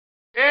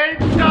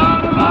It's alive!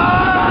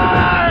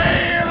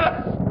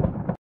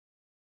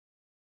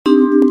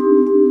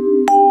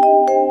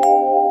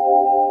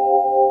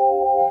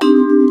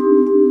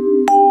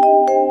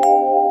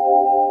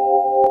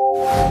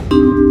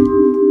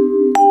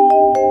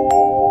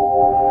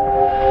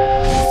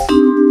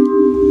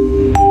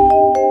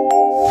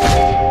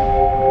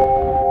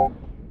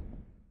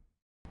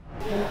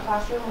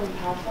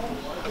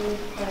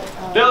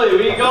 Billy,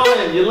 where you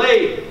going? You're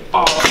late.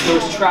 Oh, there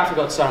was traffic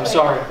outside. I'm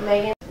sorry.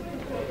 Megan.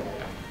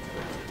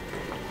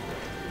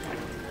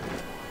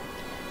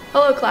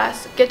 Hello,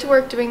 class. Get to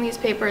work doing these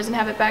papers and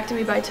have it back to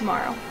me by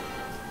tomorrow.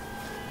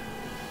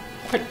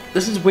 What?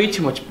 This is way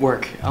too much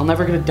work. I'll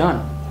never get it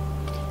done.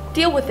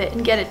 Deal with it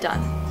and get it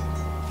done.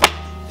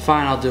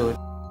 Fine, I'll do it.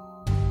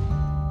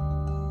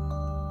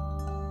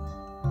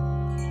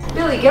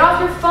 Billy, get off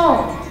your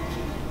phone.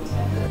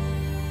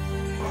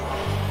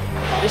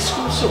 This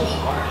school's so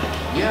hard.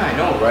 Yeah, I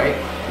know, right?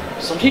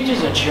 Some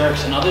teachers are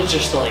jerks and others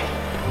just like,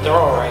 they're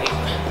alright.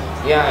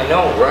 Yeah, I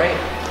know, right?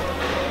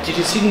 Did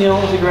you see Neil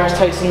deGrasse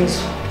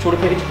Tyson's Twitter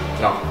page?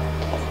 No.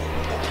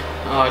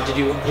 Did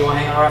you want to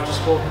hang out after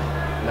school?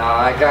 Nah,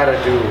 I gotta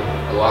do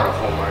a lot of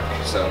homework,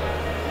 so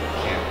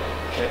can't.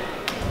 Okay.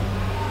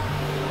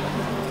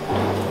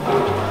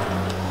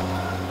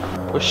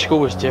 Wish school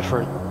was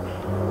different.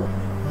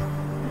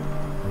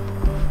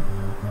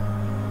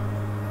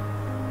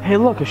 Hey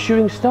look, a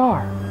shooting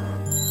star.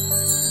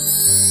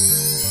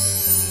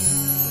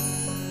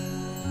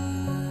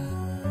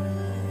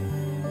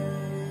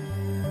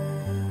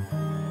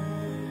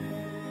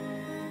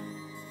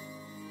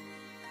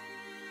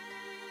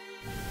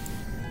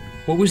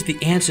 What was the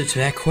answer to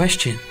that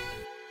question?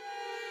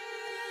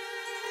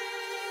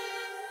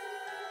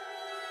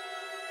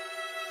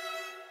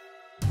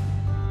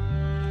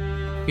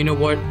 You know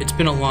what? It's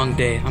been a long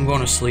day. I'm going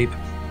to sleep.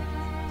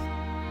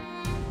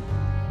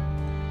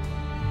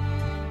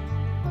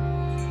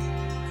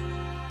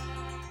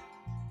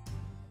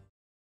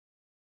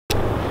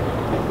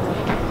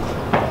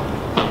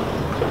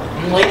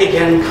 I'm late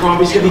again.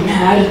 Crombie's gonna be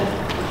mad.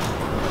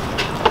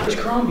 Where's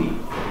Crombie?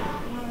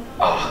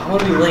 Oh, I'm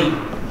gonna be late.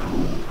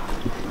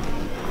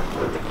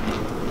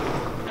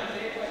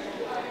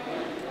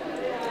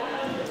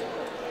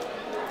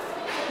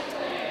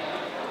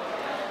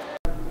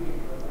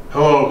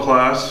 Hello,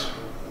 class.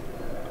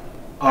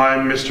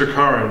 I'm Mr.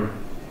 Curran.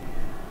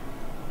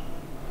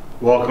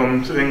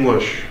 Welcome to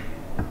English.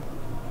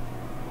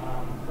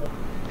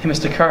 Hey,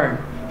 Mr. Curran,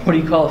 what do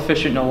you call a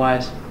fish with no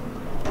eyes?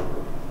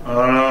 I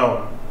don't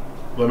know.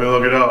 Let me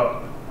look it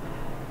up.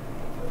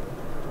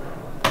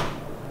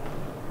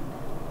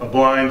 A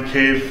blind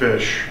cave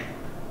fish.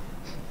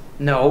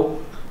 No,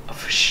 a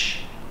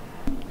fish.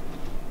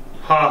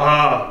 Ha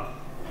ha.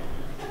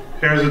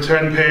 Here's a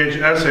 10-page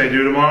essay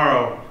due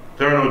tomorrow.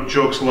 There are no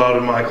jokes allowed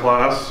in my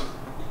class.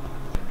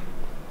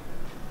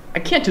 I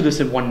can't do this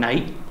in one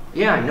night.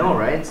 Yeah, I know,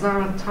 right? It's not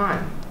enough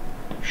time.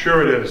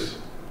 Sure it is.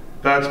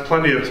 That's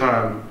plenty of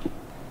time.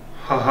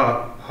 Ha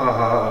ha ha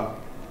ha.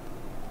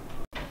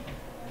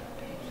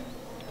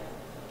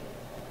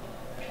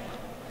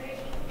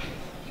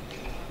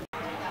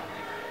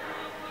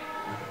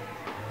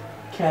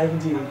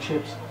 Cavity's eating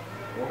chips.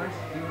 What?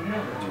 You would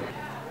never do it.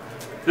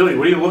 Billy,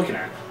 what are you looking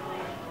at?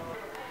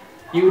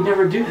 You would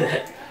never do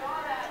that.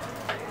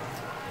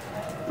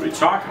 What are you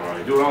talking about?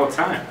 I do it all the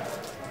time.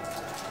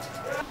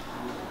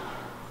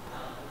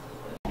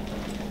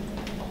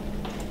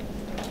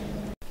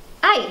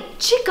 Ay,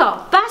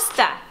 chico,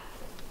 basta.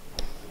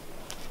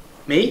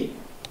 Me?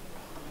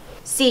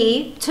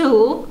 Sí,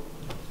 tú.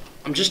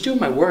 I'm just doing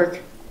my work.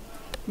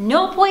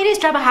 No puedes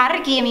trabajar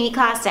aquí en mi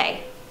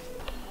clase.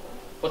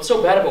 What's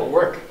so bad about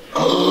work?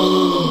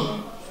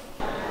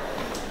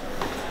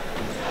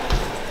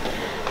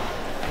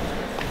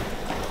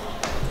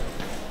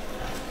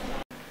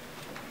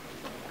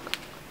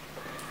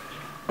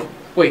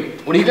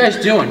 Wait, what are you guys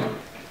doing?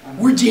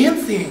 We're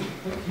dancing.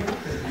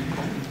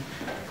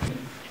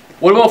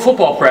 What about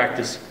football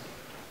practice?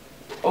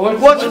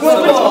 What's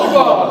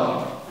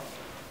football?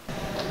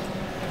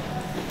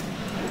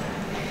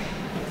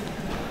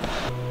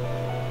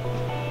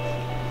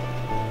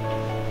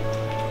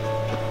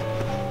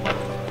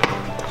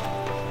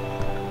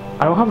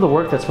 I don't have the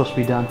work that's supposed to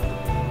be done.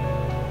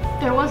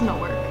 There was no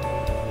work.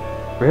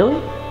 Really?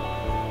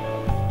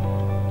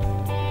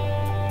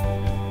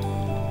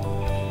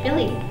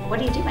 Billy,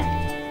 what are you doing?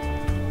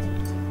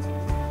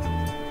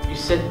 You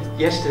said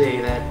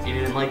yesterday that you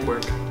didn't like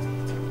work.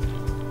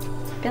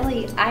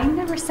 Billy, I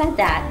never said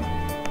that.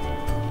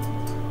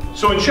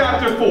 So in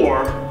chapter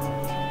 4,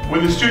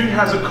 when the student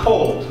has a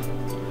cold,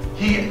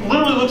 he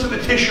literally looks at the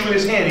tissue in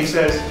his hand. He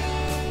says,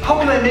 how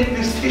can I make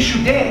this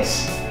tissue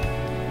dance?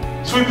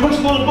 So he puts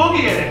a little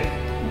boogie in it.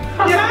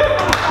 Yeah,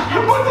 he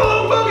puts a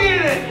little boogie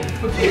in it.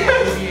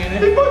 Yes,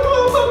 he puts a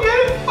little boogie in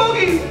it.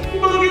 Boogie,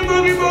 boogie,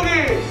 boogie,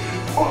 boogie.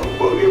 Oh,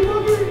 boogie,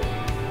 boogie.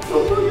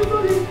 Oh, boogie,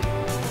 boogie.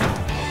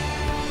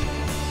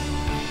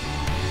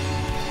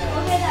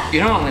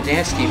 You're not on the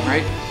dance team,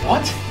 right?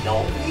 What?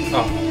 No.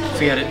 Oh,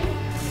 forget it.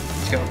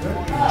 Let's go.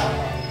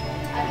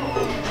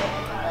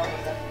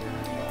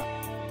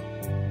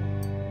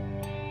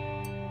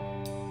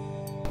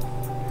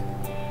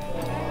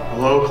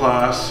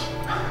 class.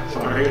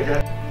 Sorry, okay?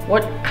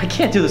 What? I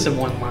can't do this in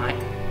one line.